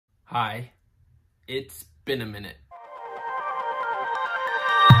Hi, it's been a minute.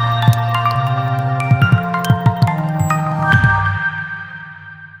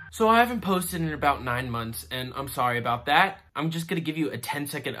 So I haven't posted in about 9 months, and I'm sorry about that. I'm just gonna give you a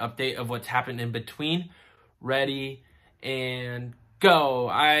 10-second update of what's happened in between. Ready, and go.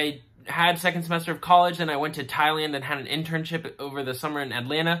 I had second semester of college, then I went to Thailand and had an internship over the summer in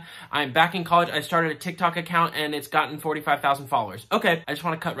Atlanta. I'm back in college. I started a TikTok account and it's gotten 45,000 followers. Okay, I just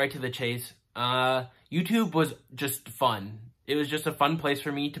want to cut right to the chase. YouTube was just fun. It was just a fun place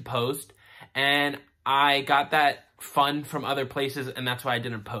for me to post, and I got that fun from other places, and that's why I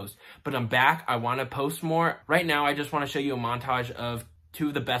didn't post. But I'm back. I want to post more. Right now, I just want to show you a montage of 2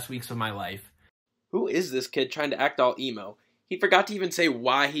 of the best weeks of my life. Who is this kid trying to act all emo? He forgot to even say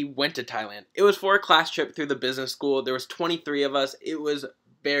why he went to Thailand. It was for a class trip through the business school. There was 23 of us. It was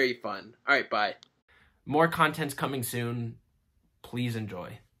very fun. All right, bye. More content's coming soon. Please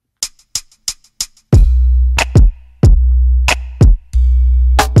enjoy.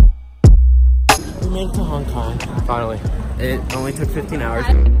 We made it to Hong Kong. Finally. It only took 15 hours.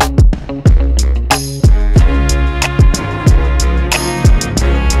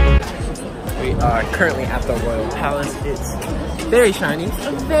 We are currently at the Royal Palace. It's very shiny.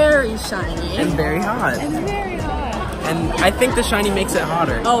 Very shiny. And very hot. And very hot. And I think the shiny makes it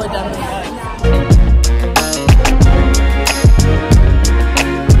hotter. Oh, it definitely does.